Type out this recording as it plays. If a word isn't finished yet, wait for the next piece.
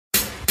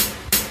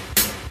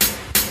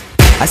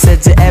I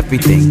said to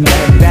everything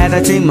that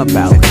I dream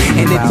about.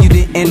 And if you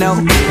didn't know,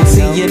 well,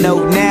 see you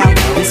know now.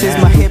 This is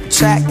my hip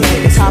track,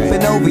 it's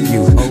hopping over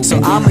you. So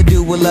I'ma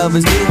do what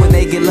lovers do when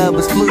they get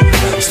lovers flu.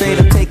 Straight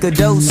up take a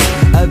dose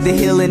of the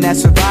healing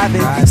that's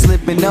reviving.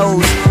 Slipping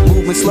nose,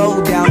 moving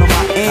slow down on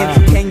my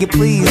end. Can you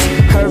please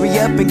hurry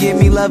up and give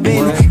me love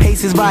in?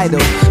 Haste is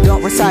vital,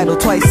 don't recital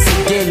twice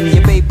again.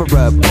 Your vapor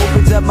rub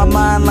opens up my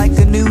mind like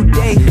a new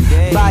day.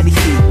 Body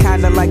heat,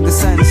 kinda like the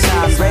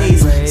sunshine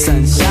rays.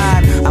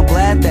 Sunshine, I'm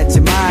glad that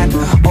you're mine.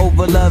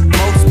 Overloved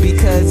most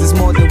because it's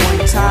more than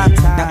one time.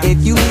 Now if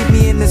you leave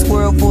me in this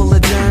world full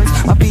of germs,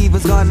 my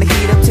fever's gonna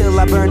heat up till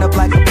I burn up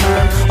like a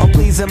perm. Oh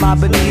please, am I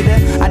Bonita?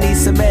 I need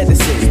some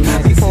medicine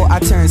before I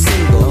turn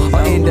single or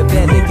end up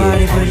dead again.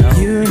 Nobody but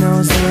you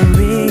knows the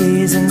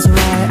reasons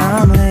why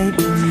I'm late.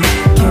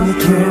 Can be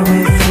cured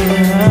with your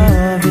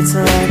love. It's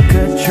like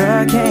a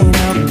drug, ain't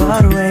no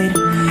but wait.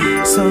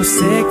 So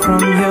sick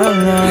from your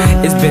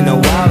love. It's been a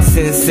while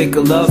since sick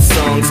of love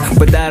songs,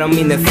 but that don't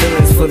mean the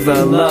feelings for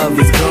the love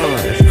is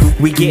gone.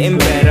 We getting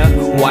better,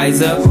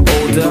 wiser,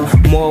 older,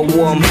 more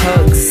warm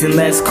hugs and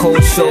less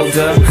cold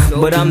shoulder.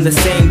 But I'm the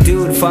same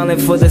dude falling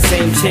for the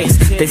same chicks,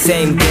 the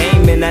same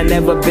game, and I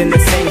never been the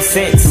same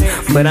since.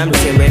 But I'm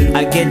chillin',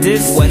 I get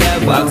this,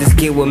 whatever. I'll just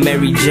get with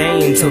Mary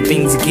Jane till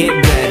things get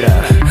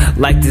better.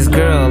 Like this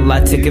girl,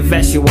 I took it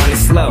fast, she wanted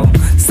slow.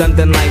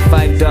 Something like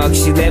 5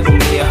 dogs, she labeled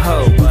me a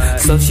hoe.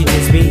 So she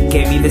dissed me,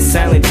 gave me the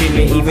silent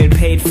treatment, even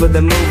paid for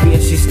the movie,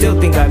 and she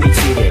still think I be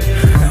cheating.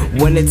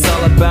 When it's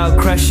all about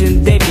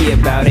crushing, they be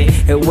about it.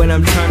 And when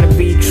I'm trying to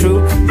be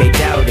true, they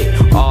doubt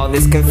it. All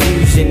this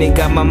confusion, it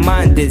got my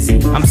mind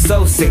dizzy. I'm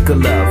so sick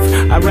of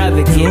love, I'd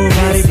rather get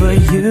Nobody busy.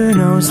 but you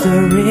knows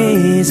the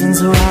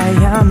reasons why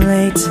I'm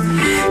late.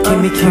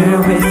 Can be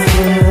cured with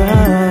your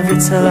love.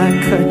 It's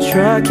like a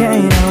drug,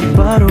 ain't no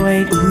but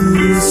wait.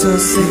 Ooh, so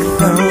sick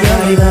from your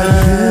love. Nobody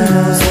but you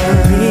knows the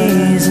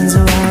reasons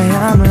why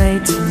I'm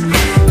late.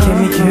 Can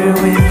be cured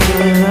with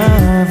your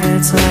love.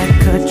 It's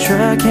like a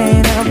drug,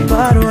 ain't no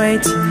but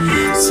wait.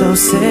 So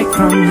sick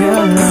from your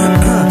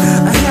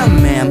love.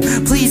 Ma'am,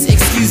 please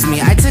excuse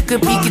me, I took a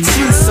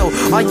Pikachu, so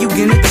are you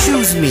gonna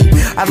choose me?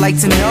 I'd like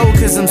to know,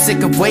 cause I'm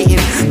sick of waiting.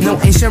 No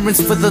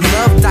insurance for the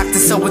love doctor,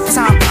 so with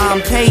time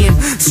I'm paying.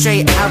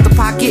 Straight out the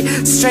pocket,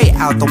 straight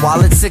out the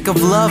wallet. Sick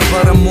of love,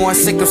 but I'm more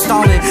sick of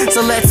stalling.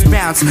 So let's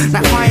bounce,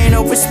 not crying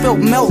over spilt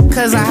milk,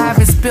 cause I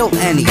haven't spilt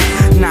any,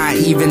 not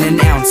even an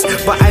ounce.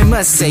 But I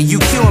must say, you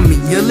cure me,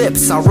 your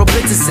lips are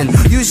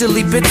Robitussin.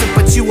 Usually bitter,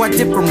 but you are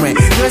different.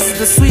 Yours is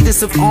the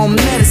sweetest of all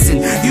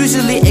medicine.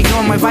 Usually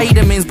ignore my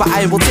vitamins, but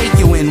I will take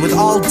you in with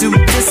all due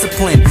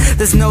discipline.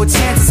 There's no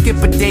chance to skip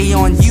a day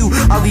on you.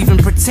 I'll even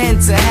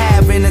pretend to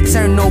have an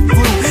eternal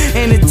flu,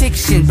 an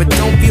addiction. But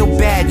don't feel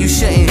bad, you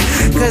shouldn't,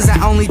 cause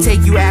I only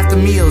take you after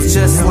meals,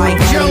 just like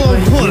Jello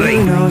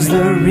pudding. Who knows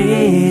the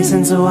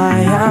reasons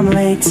why I'm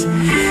late?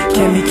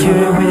 Can be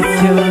cured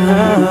with your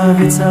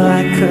love. It's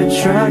like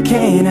a drug,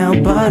 can't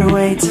help but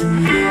wait.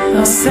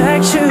 A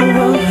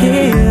sexual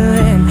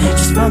healing,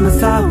 just from the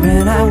thought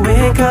when I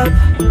wake up.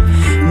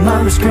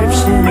 My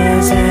prescription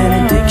is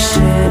an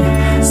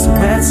addiction.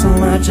 Sweat so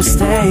much I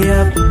stay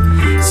up.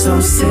 So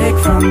sick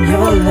from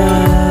your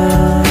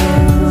love.